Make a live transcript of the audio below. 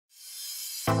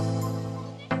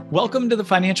Welcome to the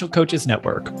Financial Coaches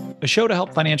Network, a show to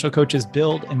help financial coaches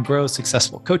build and grow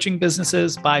successful coaching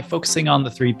businesses by focusing on the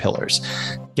three pillars: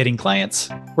 getting clients,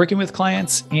 working with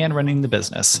clients, and running the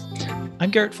business. I'm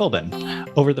Garrett Philbin.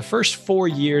 Over the first 4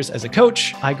 years as a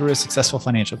coach, I grew a successful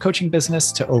financial coaching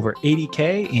business to over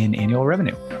 $80K in annual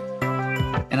revenue.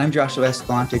 And I'm Joshua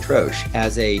Escalante Troche.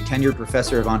 As a tenured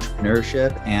professor of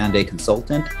entrepreneurship and a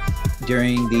consultant,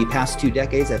 during the past 2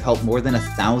 decades, I've helped more than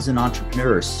 1,000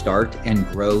 entrepreneurs start and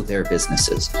grow their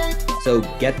businesses. So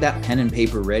get that pen and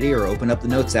paper ready or open up the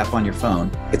Notes app on your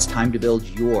phone. It's time to build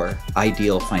your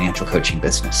ideal financial coaching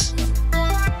business.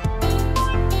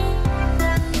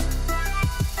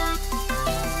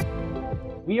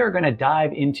 We are going to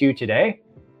dive into today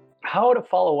how to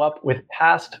follow up with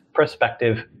past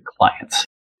prospective clients.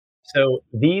 So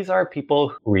these are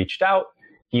people who reached out.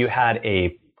 You had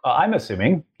I'm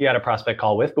assuming you had a prospect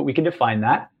call with, but we can define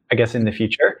that, I guess, in the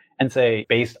future and say,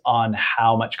 based on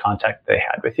how much contact they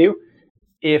had with you,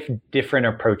 if different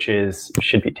approaches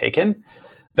should be taken.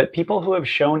 But people who have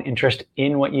shown interest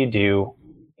in what you do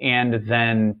and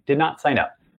then did not sign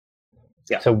up.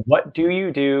 Yeah. So what do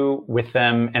you do with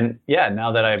them? And yeah,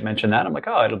 now that I've mentioned that, I'm like,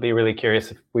 it'll be really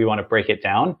curious if we want to break it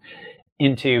down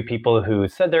into people who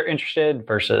said they're interested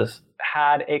versus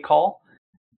had a call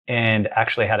and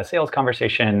actually had a sales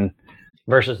conversation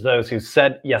versus those who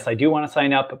said, yes, I do want to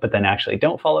sign up, but then actually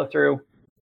don't follow through.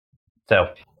 So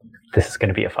this is going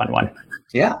to be a fun one.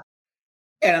 Yeah.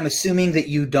 And I'm assuming that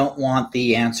you don't want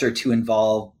the answer to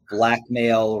involve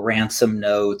blackmail, ransom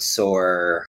notes,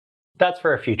 or... That's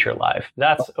for a future live.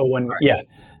 That's a one. Yeah.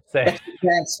 That's a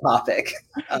advanced topic.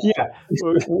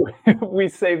 We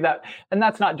save that, and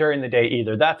that's not during the day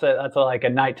either. That's like a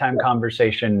nighttime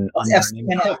conversation on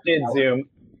encrypted Zoom.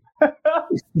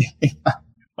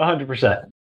 100%.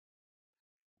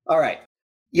 All right.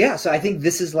 Yeah. So I think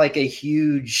this is like a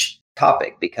huge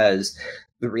topic because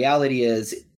the reality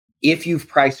is, if you've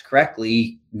priced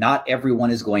correctly, not everyone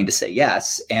is going to say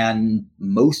yes, and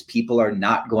most people are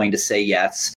not going to say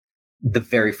yes the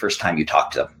very first time you talk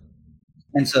to them.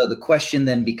 And so the question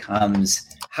then becomes,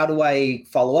 how do I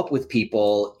follow up with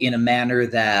people in a manner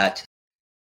that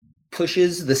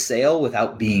pushes the sale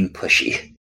without being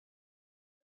pushy?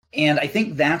 And I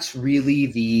think that's really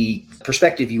the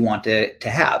perspective you want to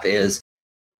have, is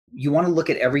you want to look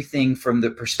at everything from the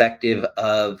perspective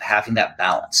of having that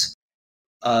balance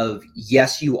of,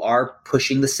 yes, you are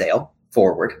pushing the sale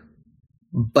forward,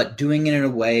 but doing it in a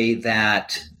way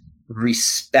that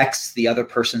respects the other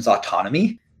person's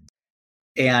autonomy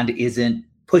and isn't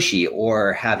pushy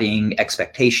or having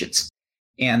expectations.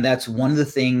 And that's one of the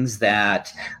things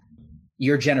that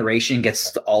your generation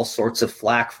gets all sorts of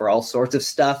flack for, all sorts of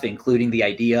stuff, including the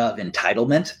idea of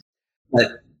entitlement.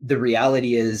 But the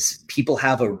reality is people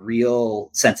have a real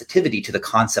sensitivity to the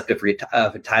concept of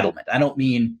entitlement. I don't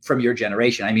mean from your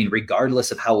generation. I mean,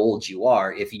 regardless of how old you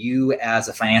are, if you as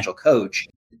a financial coach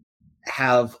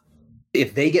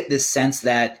if they get this sense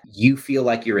that you feel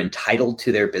like you're entitled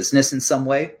to their business in some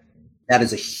way, that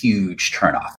is a huge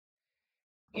turnoff.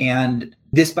 And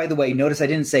this, by the way, notice I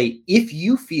didn't say if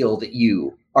you feel that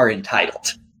you are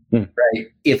entitled, right?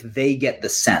 If they get the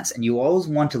sense. And you always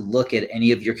want to look at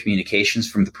any of your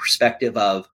communications from the perspective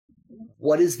of,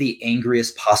 what is the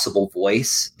angriest possible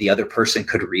voice the other person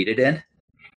could read it in?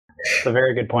 That's a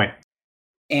very good point.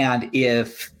 And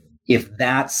if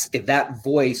that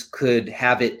voice could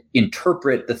have it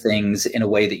interpret the things in a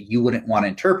way that you wouldn't want to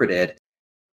interpret it,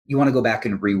 you want to go back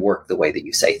and rework the way that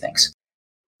you say things.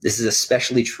 This is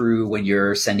especially true when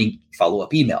you're sending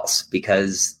follow-up emails,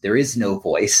 because there is no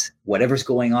voice. Whatever's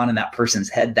going on in that person's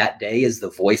head that day is the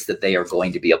voice that they are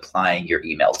going to be applying your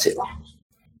email to.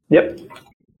 Yep.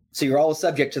 So you're always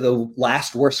subject to the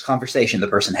last worst conversation the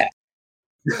person had.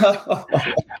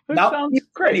 That sounds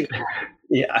great.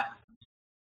 Yeah.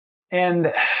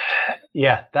 And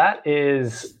yeah, that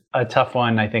is a tough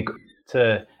one, I think,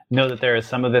 to know that there is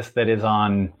some of this that is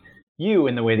on you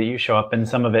in the way that you show up, and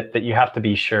some of it that you have to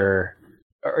be sure,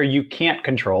 or you can't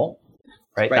control,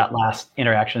 right? That last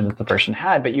interaction that the person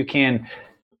had, but you can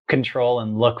control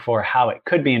and look for how it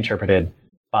could be interpreted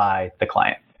by the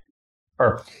client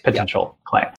or potential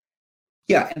client.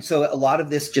 Yeah. And so a lot of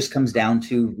this just comes down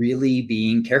to really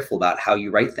being careful about how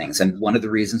you write things. And one of the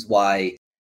reasons why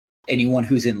anyone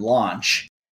who's in launch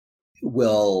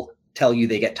will tell you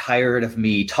they get tired of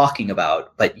me talking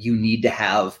about, but you need to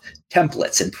have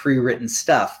templates and pre-written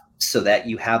stuff so that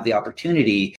you have the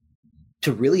opportunity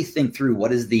to really think through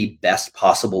what is the best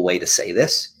possible way to say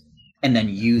this, and then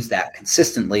use that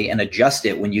consistently and adjust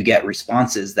it when you get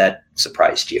responses that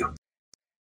surprised you.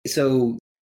 So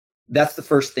that's the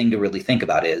first thing to really think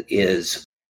about is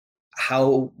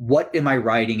what am I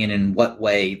writing and in what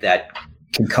way that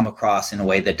can come across in a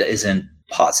way that isn't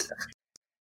positive?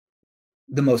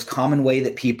 The most common way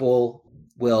that people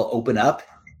will open up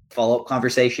follow-up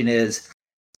conversation is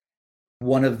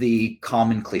one of the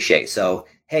common cliches. So,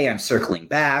 hey, I'm circling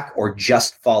back, or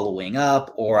just following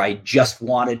up, or I just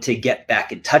wanted to get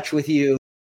back in touch with you.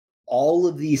 All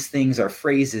of these things are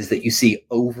phrases that you see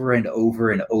over and over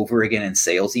and over again in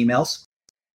sales emails,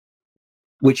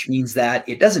 which means that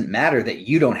it doesn't matter that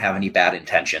you don't have any bad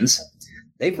intentions.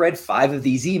 They've read 5 of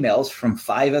these emails from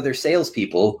 5 other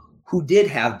salespeople who did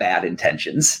have bad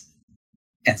intentions.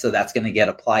 And so that's going to get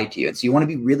applied to you. And so you want to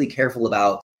be really careful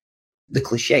about the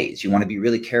cliches. You want to be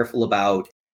really careful about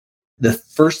the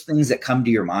first things that come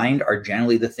to your mind are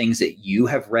generally the things that you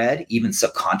have read, even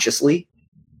subconsciously,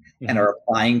 and are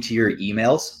applying to your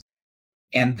emails.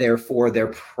 And therefore, they're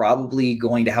probably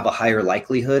going to have a higher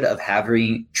likelihood of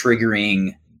having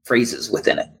triggering phrases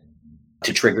within it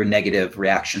to trigger negative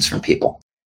reactions from people.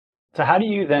 So how do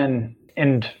you then,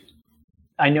 and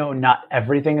I know not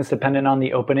everything is dependent on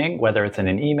the opening, whether it's in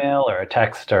an email or a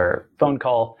text or phone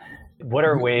call. What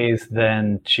are ways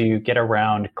then to get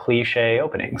around cliche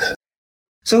openings?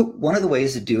 So one of the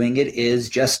ways of doing it is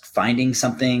just finding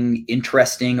something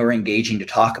interesting or engaging to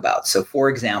talk about. So for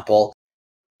example,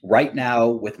 right now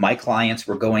with my clients,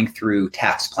 we're going through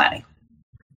tax planning.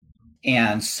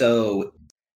 And so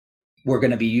we're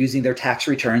going to be using their tax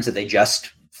returns that they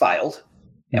just filed.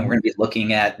 And we're going to be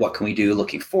looking at what can we do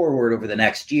looking forward over the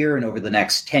next year and over the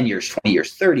next 10 years, 20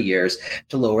 years, 30 years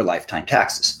to lower lifetime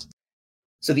taxes.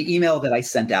 So the email that I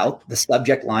sent out, the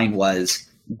subject line was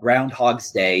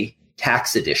Groundhog's Day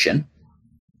Tax Edition.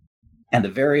 And the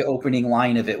very opening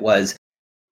line of it was,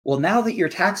 well, now that your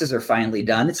taxes are finally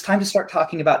done, it's time to start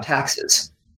talking about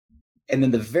taxes. And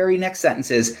then the very next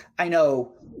sentence is, I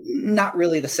know, not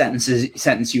really the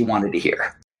sentence you wanted to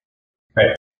hear.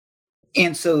 Right.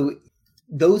 And so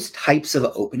those types of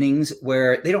openings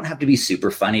where they don't have to be super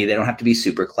funny, they don't have to be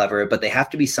super clever, but they have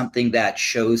to be something that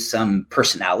shows some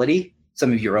personality,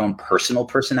 some of your own personal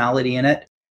personality in it.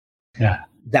 Yeah.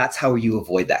 That's how you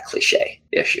avoid that cliche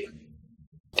issue.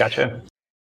 Gotcha.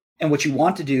 And what you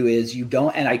want to do is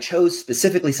and I chose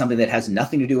specifically something that has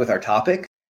nothing to do with our topic,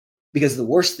 because the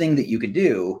worst thing that you can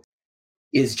do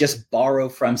is just borrow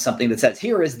from something that says,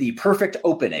 here is the perfect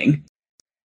opening.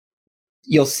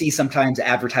 You'll see sometimes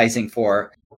advertising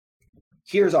for,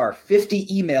 here's our 50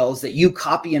 emails that you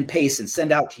copy and paste and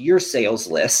send out to your sales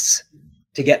lists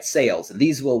to get sales, and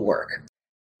these will work.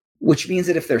 Which means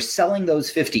that if they're selling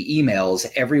those 50 emails,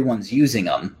 everyone's using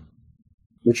them,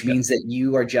 which means that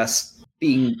you are just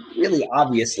being really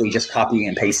obviously just copying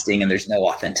and pasting, and there's no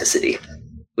authenticity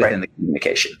within the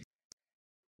communication.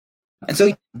 And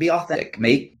so be authentic,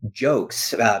 make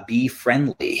jokes, be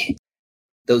friendly.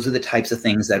 Those are the types of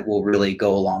things that will really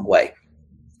go a long way.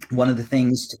 One of the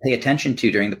things to pay attention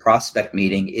to during the prospect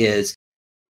meeting is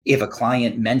if a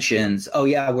client mentions, oh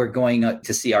yeah, we're going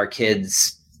to see our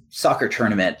kids' soccer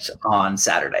tournament on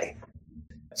Saturday.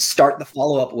 Start the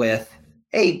follow-up with,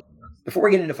 hey, before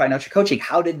we get into financial coaching,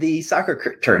 how did the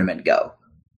soccer tournament go?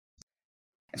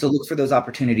 And so look for those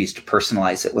opportunities to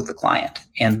personalize it with the client.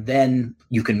 And then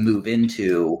you can move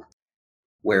into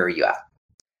where are you at?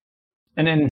 And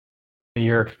in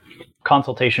your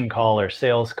consultation call or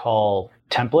sales call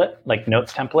template, like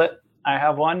notes template, I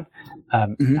have one,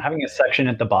 having a section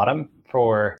at the bottom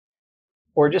for,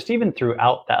 or just even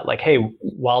throughout that, like, hey,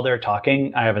 while they're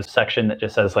talking, I have a section that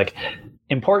just says like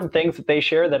important things that they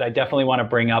share that I definitely want to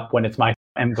bring up when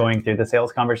I'm going through the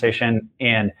sales conversation,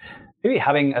 and maybe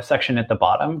having a section at the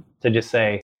bottom to just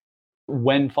say,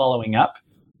 when following up,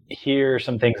 here are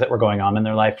some things that were going on in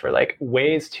their life, for like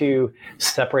ways to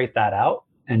separate that out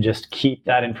and just keep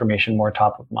that information more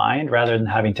top of mind rather than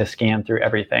having to scan through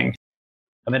everything.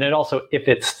 And then it also, if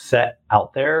it's set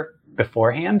out there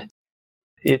beforehand,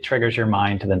 it triggers your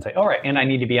mind to then say, all right, and I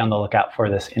need to be on the lookout for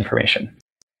this information.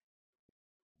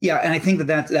 Yeah, and I think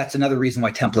that's another reason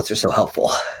why templates are so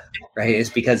helpful, right? Is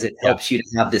because it helps you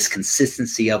to have this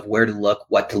consistency of where to look,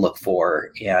 what to look for,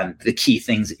 and the key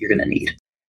things that you're going to need.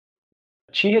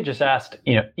 She had just asked,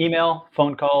 email,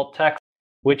 phone call, text,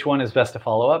 which one is best to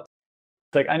follow up?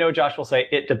 It's like, I know Josh will say,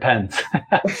 it depends.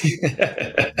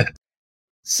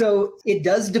 So it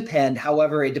does depend.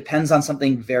 However, it depends on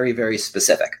something very, very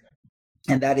specific.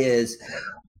 And that is,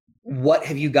 what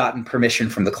have you gotten permission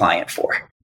from the client for?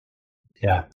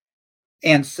 Yeah.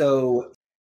 And so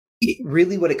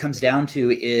really what it comes down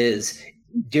to is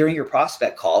during your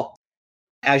prospect call,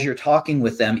 as you're talking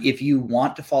with them, if you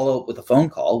want to follow up with a phone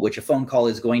call, which a phone call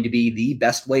is going to be the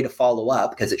best way to follow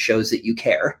up because it shows that you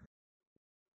care,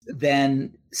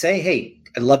 then say, hey,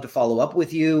 I'd love to follow up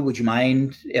with you. Would you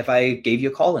mind if I gave you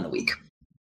a call in a week?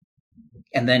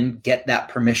 And then get that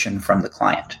permission from the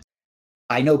client.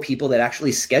 I know people that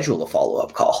actually schedule a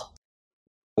follow-up call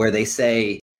where they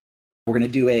say, we're going to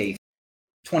do a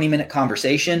 20-minute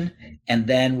conversation, and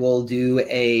then we'll do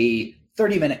a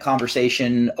 30-minute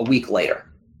conversation a week later.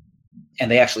 And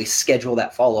they actually schedule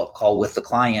that follow-up call with the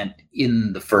client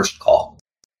in the first call.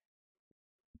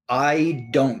 I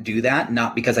don't do that,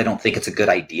 not because I don't think it's a good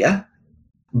idea,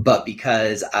 but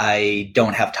because I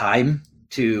don't have time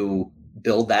to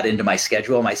build that into my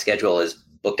schedule. My schedule is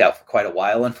booked out for quite a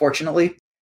while, unfortunately.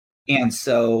 And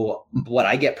so what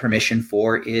I get permission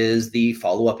for is the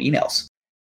follow-up emails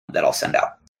that I'll send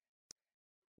out.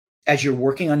 As you're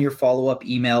working on your follow-up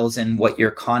emails and what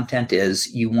your content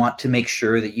is, you want to make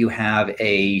sure that you have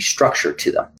a structure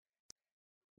to them.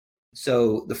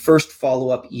 So the first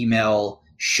follow-up email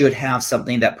should have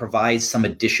something that provides some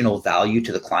additional value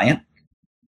to the client.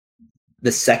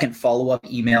 The second follow-up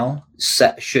email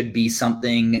should be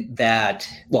something that,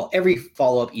 every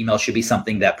follow-up email should be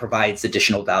something that provides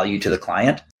additional value to the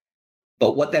client.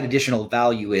 But what that additional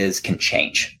value is can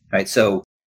change, right? So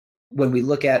when we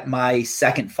look at my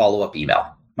second follow-up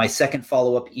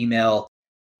email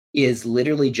is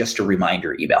literally just a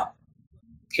reminder email.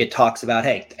 It talks about,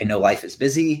 hey, I know life is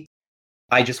busy.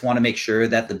 I just want to make sure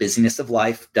that the busyness of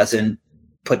life doesn't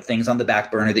put things on the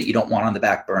back burner that you don't want on the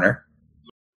back burner.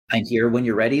 I'm here when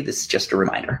you're ready. This is just a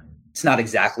reminder. It's not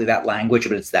exactly that language,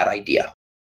 but it's that idea.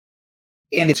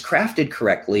 And it's crafted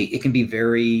correctly. It can be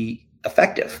very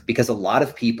effective because a lot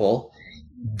of people,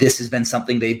 this has been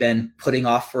something they've been putting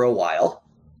off for a while.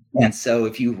 And so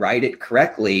if you write it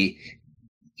correctly,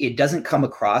 it doesn't come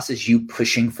across as you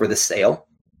pushing for the sale,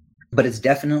 but it's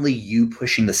definitely you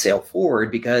pushing the sale forward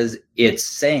because it's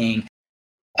saying,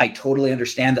 I totally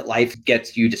understand that life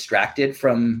gets you distracted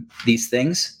from these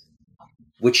things,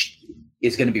 which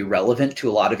is going to be relevant to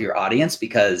a lot of your audience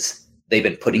because they've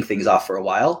been putting things off for a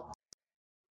while.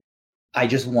 I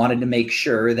just wanted to make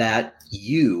sure that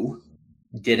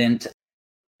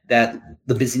that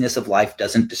the busyness of life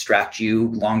doesn't distract you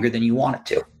longer than you want it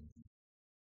to.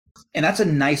 And that's a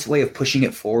nice way of pushing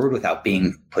it forward without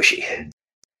being pushy.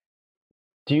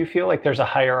 Do you feel like there's a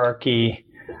hierarchy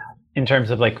in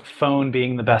terms of like phone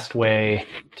being the best way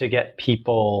to get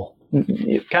people,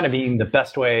 kind of being the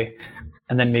best way,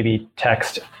 and then maybe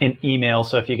text and email?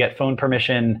 So if you get phone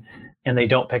permission and they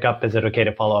don't pick up, is it okay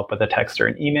to follow up with a text or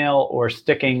an email, or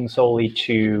sticking solely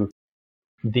to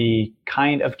the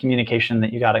kind of communication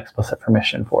that you got explicit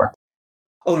permission for?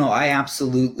 Oh, no, I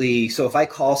absolutely. So if I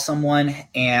call someone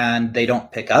and they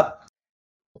don't pick up,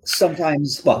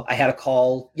 sometimes, I had a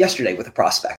call yesterday with a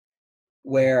prospect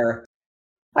where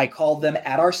I called them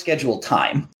at our scheduled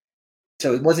time.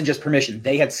 So it wasn't just permission.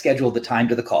 They had scheduled the time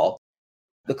to the call.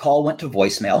 The call went to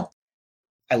voicemail.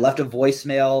 I left a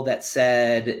voicemail that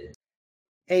said,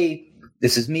 hey,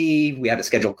 this is me. We had a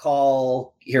scheduled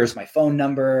call. Here's my phone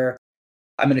number.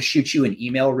 I'm going to shoot you an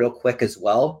email real quick as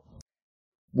well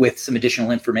with some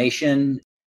additional information.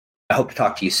 I hope to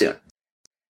talk to you soon.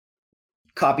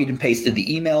 Copied and pasted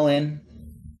the email in.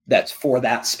 That's for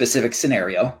that specific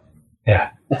scenario.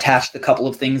 Yeah. Attached a couple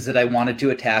of things that I wanted to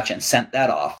attach and sent that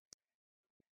off.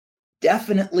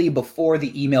 Definitely before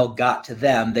the email got to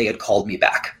them, they had called me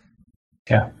back.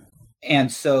 Yeah.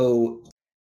 And so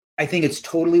I think it's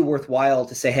totally worthwhile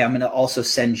to say, hey, I'm going to also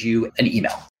send you an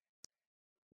email.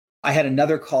 I had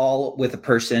another call with a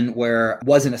person where it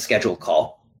wasn't a scheduled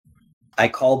call. I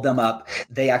called them up.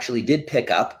 They actually did pick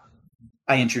up.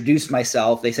 I introduced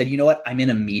myself. They said, you know what? I'm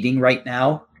in a meeting right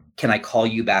now. Can I call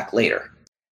you back later?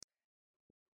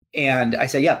 And I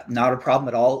said, yeah, not a problem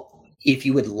at all. If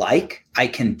you would like, I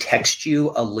can text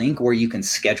you a link where you can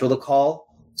schedule the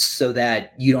call so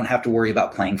that you don't have to worry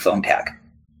about playing phone tag.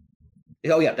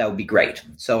 Oh yeah, that would be great.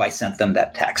 So I sent them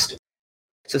that text.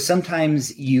 So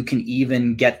sometimes you can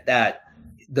even get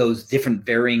those different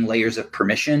varying layers of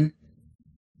permission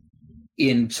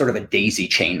in sort of a daisy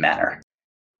chain manner,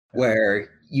 where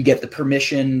you get the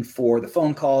permission for the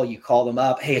phone call, you call them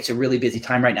up, hey, it's a really busy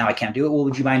time right now, I can't do it. Well,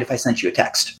 would you mind if I sent you a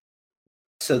text?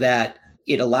 So that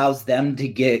it allows them to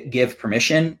give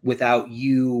permission without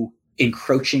you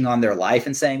encroaching on their life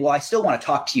and saying, well, I still want to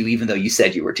talk to you even though you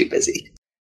said you were too busy.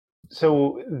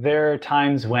 So there are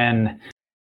times when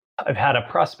I've had a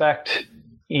prospect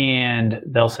and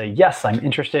they'll say, yes, I'm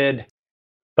interested,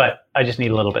 but I just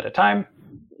need a little bit of time.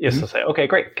 Yes, they'll say, okay,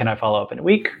 great. Can I follow up in a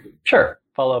week? Sure.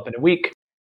 Follow up in a week.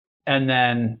 And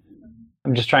then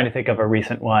I'm just trying to think of a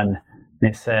recent one.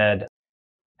 They said,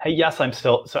 hey, yes,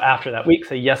 so after that week,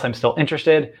 say, yes, I'm still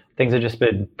interested. Things have just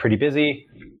been pretty busy.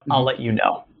 I'll let you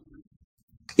know.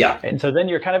 Yeah. And so then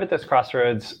you're kind of at this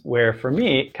crossroads where for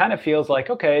me, it kind of feels like,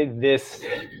 okay, this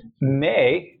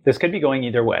could be going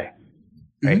either way,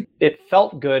 right? Mm-hmm. It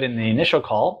felt good in the initial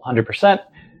call, 100%.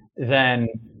 Then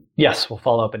yes, we'll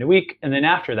follow up in a week. And then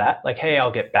after that, like, hey,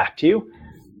 I'll get back to you.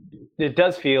 It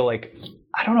does feel like,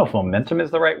 I don't know if momentum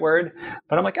is the right word,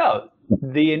 but I'm like, oh,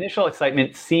 the initial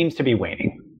excitement seems to be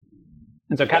waning.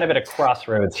 And so kind of at a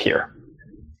crossroads here.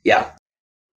 Yeah.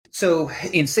 So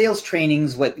in sales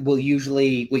trainings, what you'll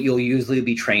usually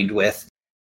be trained with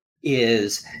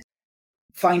is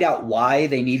find out why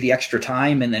they need the extra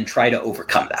time and then try to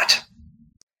overcome that.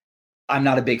 I'm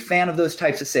not a big fan of those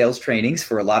types of sales trainings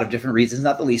for a lot of different reasons,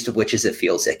 not the least of which is it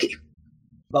feels icky.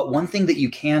 But one thing that you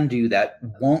can do that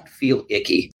won't feel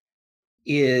icky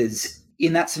is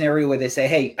in that scenario where they say,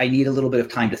 hey, I need a little bit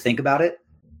of time to think about it.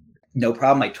 No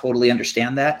problem. I totally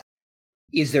understand that.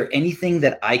 Is there anything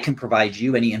that I can provide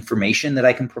you, any information that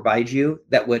I can provide you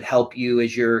that would help you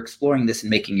as you're exploring this and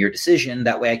making your decision?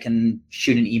 That way I can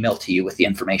shoot an email to you with the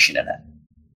information in it.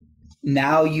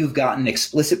 Now you've gotten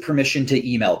explicit permission to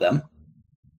email them.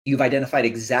 You've identified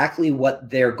exactly what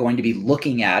they're going to be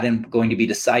looking at and going to be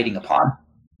deciding upon.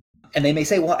 And they may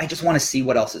say, well, I just want to see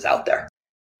what else is out there.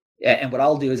 And what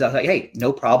I'll do is I'll say, hey,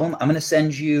 no problem. I'm going to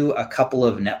send you a couple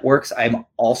of networks. I'm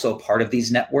also part of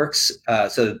these networks.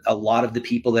 So a lot of the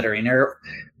people that are in here,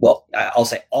 well, I'll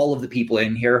say all of the people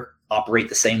in here operate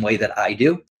the same way that I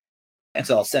do. And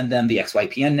so I'll send them the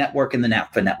XYPN network and the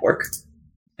NAPFA network.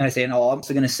 And I say, no, I'm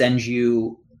also going to send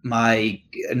you my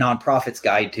nonprofits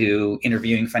guide to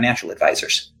interviewing financial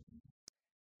advisors.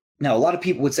 Now, a lot of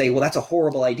people would say, well, that's a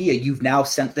horrible idea. You've now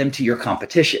sent them to your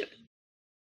competition.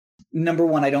 Number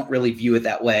one, I don't really view it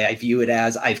that way. I view it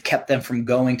as I've kept them from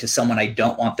going to someone I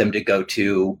don't want them to go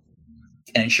to,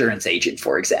 an insurance agent,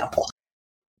 for example.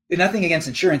 Nothing against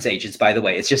insurance agents, by the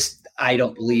way. It's just I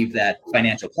don't believe that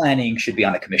financial planning should be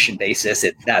on a commission basis.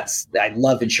 I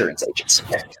love insurance agents.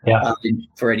 Yeah.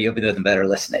 For any of them that are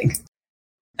listening.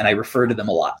 And I refer to them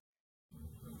a lot.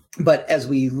 But as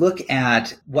we look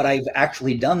at what I've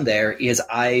actually done there is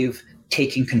I've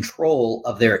taken control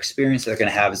of their experience they're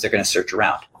going to have as they're going to search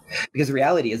around. Because the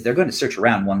reality is they're going to search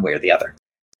around one way or the other.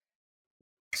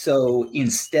 So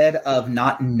instead of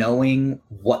not knowing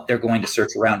what they're going to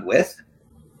search around with,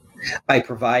 I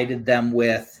provided them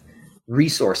with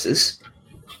resources.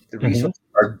 The resources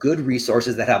are good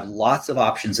resources that have lots of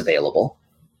options available.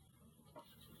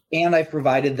 And I've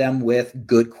provided them with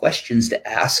good questions to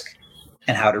ask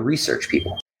and how to research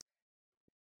people.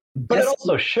 But it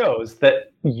also shows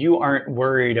that you aren't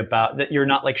worried about that. You're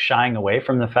not like shying away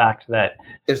from the fact that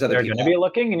they're going to be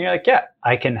looking, and you're like, yeah,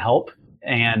 I can help.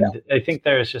 And I think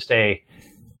there's just a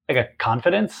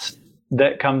confidence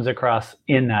that comes across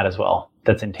in that as well.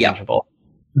 That's intangible.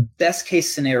 Yeah. Best case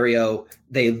scenario,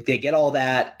 they get all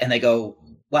that and they go,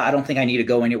 well, I don't think I need to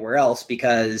go anywhere else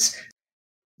because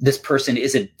this person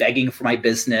isn't begging for my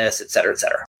business, et cetera, et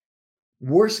cetera.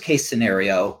 Worst case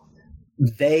scenario,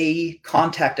 they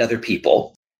contact other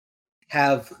people,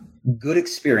 have good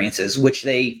experiences, which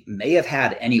they may have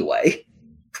had anyway,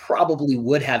 probably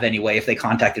would have anyway if they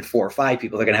contacted 4 or 5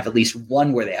 people. They're going to have at least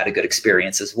one where they had a good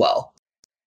experience as well.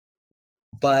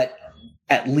 But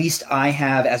at least I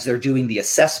have, as they're doing the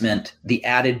assessment, the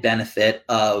added benefit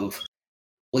of,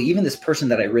 well, even this person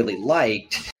that I really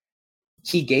liked,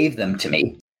 he gave them to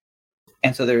me.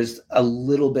 And so there's a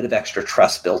little bit of extra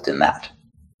trust built in that.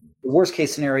 The worst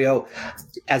case scenario,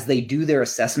 as they do their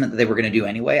assessment that they were going to do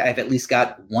anyway, I've at least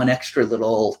got one extra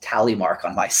little tally mark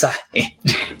on my side.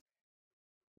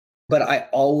 But I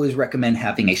always recommend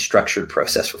having a structured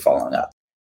process for following up.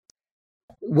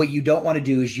 What you don't want to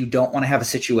do is you don't want to have a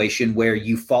situation where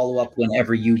you follow up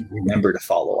whenever you remember to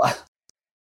follow up.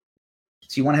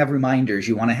 So you want to have reminders.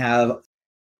 You want to have,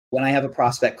 when I have a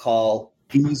prospect call,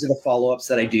 these are the follow-ups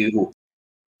that I do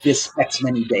this X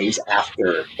many days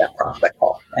after that prospect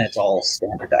call. And it's all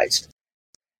standardized.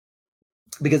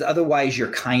 Because otherwise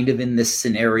you're kind of in this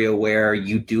scenario where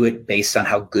you do it based on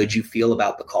how good you feel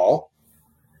about the call.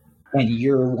 And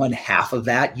you're one half of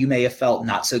that. You may have felt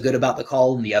not so good about the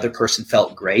call and the other person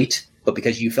felt great. But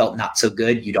because you felt not so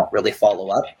good, you don't really follow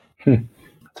up.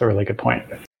 That's a really good point.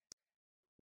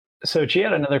 So G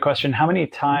had another question. How many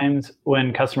times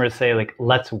when customers say, like,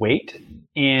 let's wait,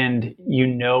 and you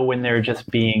know when they're just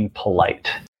being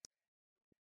polite?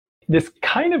 This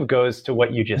kind of goes to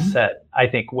what you just said, I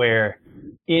think, where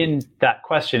in that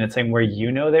question, it's saying where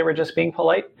you know they were just being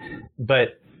polite.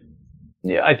 But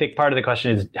yeah, I think part of the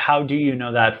question is, how do you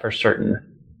know that for certain?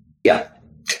 Yeah.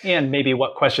 And maybe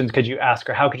what questions could you ask,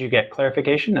 or how could you get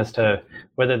clarification as to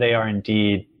whether they are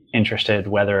indeed interested,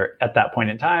 whether at that point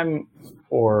in time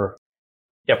or,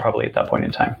 yeah, probably at that point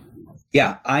in time.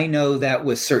 Yeah, I know that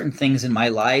with certain things in my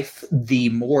life, the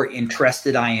more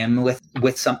interested I am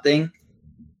with something,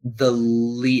 the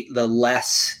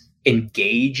less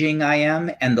engaging I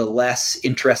am and the less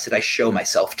interested I show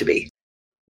myself to be.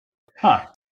 Huh.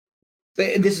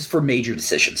 And this is for major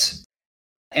decisions.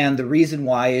 And the reason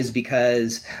why is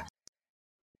because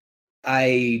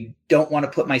I don't want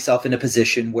to put myself in a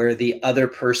position where the other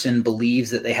person believes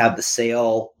that they have the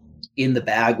sale in the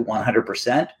bag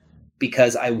 100%,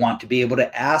 because I want to be able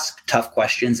to ask tough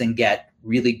questions and get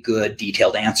really good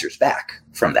detailed answers back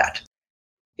from that.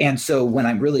 And so when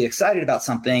I'm really excited about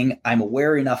something, I'm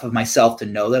aware enough of myself to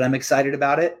know that I'm excited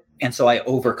about it. And so I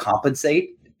overcompensate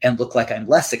and look like I'm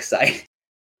less excited.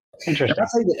 Interesting. I'm not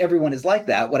saying that everyone is like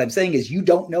that. What I'm saying is you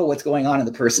don't know what's going on in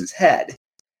the person's head.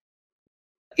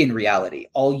 In reality,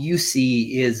 all you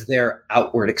see is their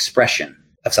outward expression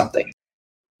of something.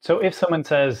 So if someone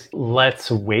says, let's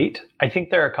wait, I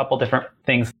think there are a couple different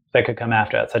things that could come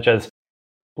after that, such as,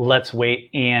 let's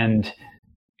wait and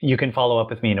you can follow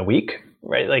up with me in a week,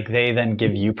 right? Like they then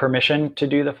give you permission to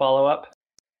do the follow-up.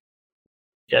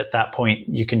 At that point,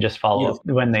 you can just follow up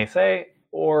when they say,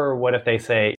 or what if they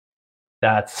say,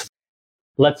 that's,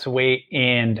 let's wait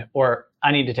or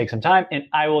I need to take some time and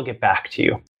I will get back to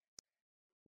you.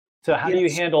 So how do you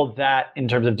handle that in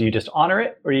terms of, do you just honor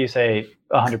it or do you say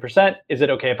 100%? Is it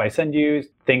okay if I send you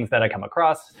things that I come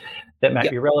across that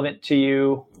might be relevant to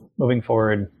you moving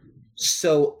forward?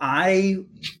 So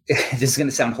this is going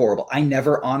to sound horrible. I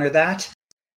never honor that,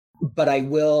 but I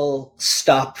will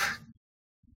stop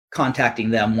contacting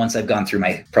them once I've gone through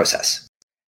my process.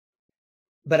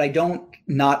 But I don't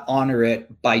not honor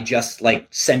it by just like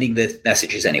sending the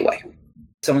messages anyway.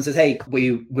 Someone says, hey,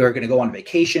 we're going to go on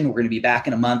vacation. We're going to be back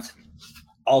in a month.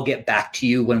 I'll get back to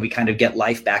you when we kind of get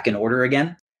life back in order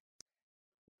again.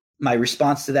 My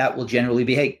response to that will generally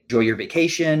be, hey, enjoy your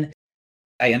vacation.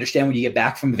 I understand when you get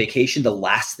back from vacation, the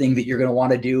last thing that you're going to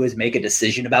want to do is make a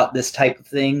decision about this type of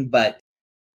thing. But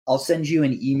I'll send you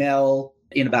an email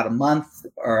in about a month,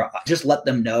 or just let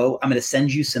them know I'm going to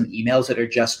send you some emails that are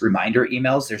just reminder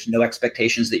emails. There's no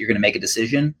expectations that you're going to make a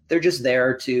decision. They're just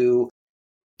there to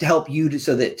help you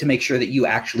to make sure that you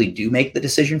actually do make the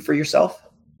decision for yourself,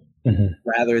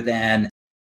 rather than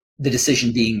the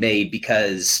decision being made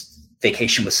because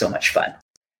vacation was so much fun.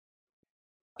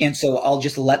 And so I'll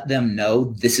just let them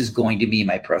know this is going to be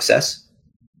my process.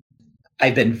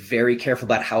 I've been very careful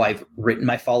about how I've written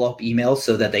my follow-up emails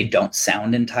so that they don't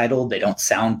sound entitled. They don't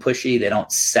sound pushy. They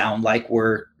don't sound like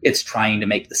it's trying to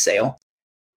make the sale.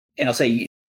 And I'll say,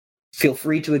 feel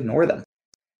free to ignore them.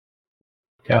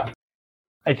 Yeah.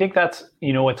 I think that's,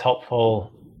 what's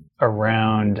helpful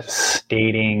around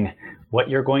stating what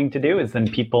you're going to do is then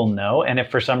people know. And if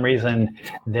for some reason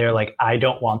they're like, I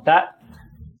don't want that,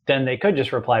 then they could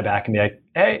just reply back and be like,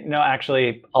 hey, no,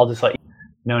 actually, I'll just let you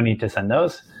know. No need to send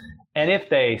those. And if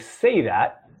they say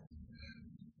that,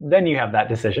 then you have that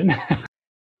decision.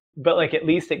 But like, at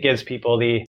least it gives people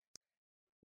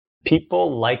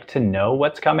people like to know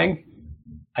what's coming.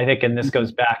 I think, and this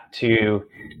goes back to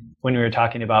when we were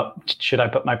talking about, should I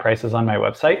put my prices on my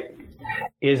website?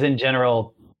 Is in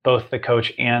general, both the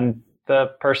coach and the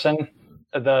person,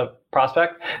 the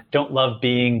prospect, don't love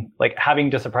being like having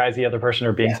to surprise the other person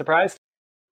or being surprised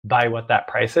by what that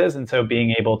price is. And so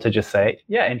being able to just say,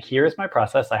 yeah, and here's my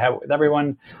process. I have it with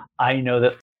everyone. I know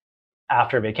that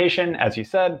after vacation, as you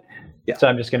said, so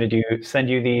I'm just going to send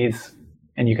you these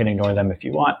and you can ignore them if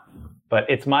you want. But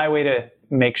it's my way to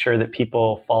make sure that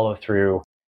people follow through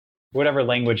whatever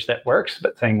language that works,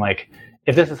 but saying like,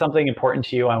 if this is something important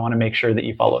to you, I want to make sure that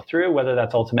you follow through, whether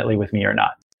that's ultimately with me or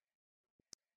not.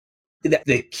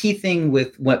 The key thing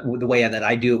with the way that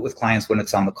I do it with clients when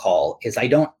it's on the call is I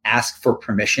don't ask for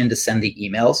permission to send the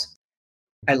emails.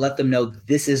 I let them know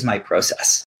this is my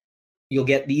process. You'll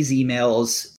get these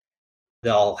emails.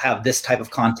 They'll have this type of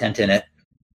content in it.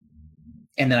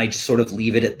 And then I just sort of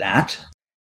leave it at that.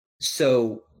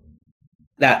 So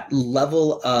that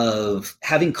level of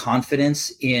having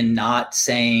confidence in not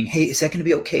saying, hey, is that going to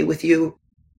be okay with you?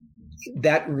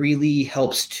 That really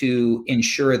helps to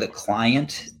ensure the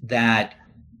client that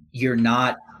you're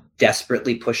not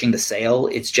desperately pushing the sale.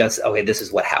 It's just, okay, this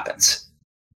is what happens.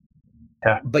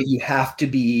 Yeah. But you have to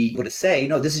be able to say,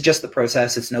 no, this is just the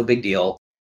process. It's no big deal.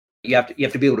 You have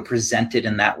to be able to present it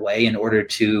in that way in order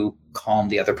to calm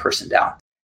the other person down.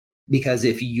 Because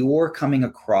if you're coming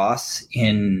across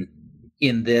in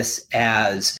this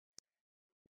as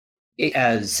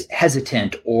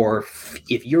hesitant, or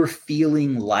if you're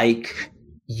feeling like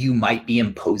you might be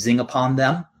imposing upon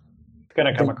them, it's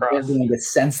going to come across. They're going to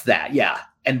sense that,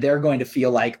 and they're going to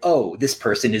feel like, oh, this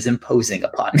person is imposing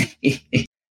upon me.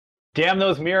 damn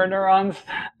those mirror neurons.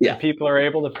 Yeah. People are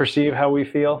able to perceive how we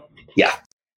feel. Yeah.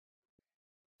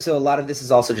 So a lot of this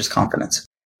is also just confidence.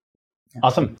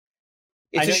 Awesome.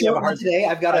 It's a short one today.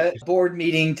 I've got a board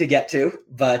meeting to get to,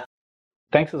 but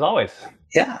thanks as always.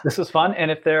 Yeah. This was fun.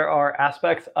 And if there are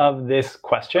aspects of this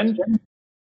question,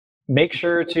 make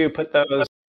sure to put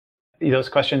those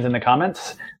questions in the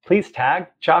comments. Please tag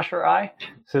Josh or I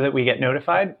so that we get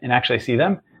notified and actually see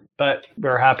them. But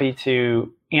we're happy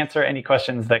to answer any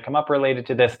questions that come up related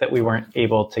to this that we weren't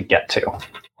able to get to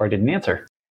or didn't answer.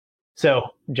 So,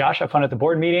 Josh, have fun at the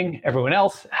board meeting. Everyone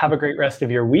else, have a great rest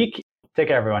of your week. Take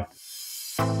care, everyone.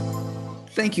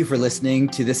 Thank you for listening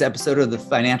to this episode of the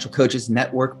Financial Coaches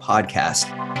Network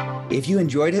podcast. If you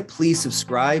enjoyed it, please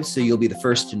subscribe so you'll be the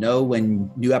first to know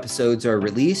when new episodes are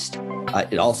released.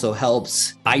 It also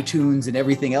helps iTunes and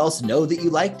everything else know that you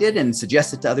liked it and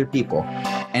suggest it to other people.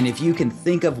 And if you can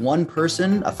think of one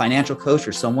person, a financial coach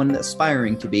or someone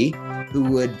aspiring to be, who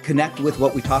would connect with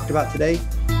what we talked about today,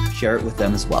 share it with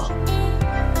them as well.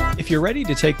 If you're ready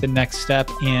to take the next step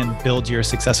and build your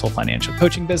successful financial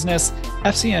coaching business,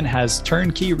 FCN has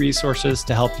turnkey resources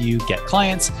to help you get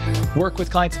clients, work with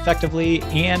clients effectively,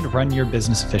 and run your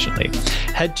business efficiently.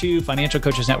 Head to Financial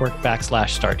Coaches Network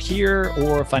 /start here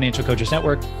or Financial Coaches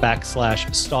Network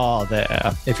 /stall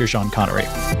there if you're Sean Connery.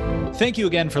 Thank you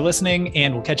again for listening,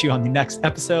 and we'll catch you on the next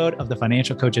episode of the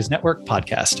Financial Coaches Network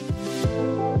podcast.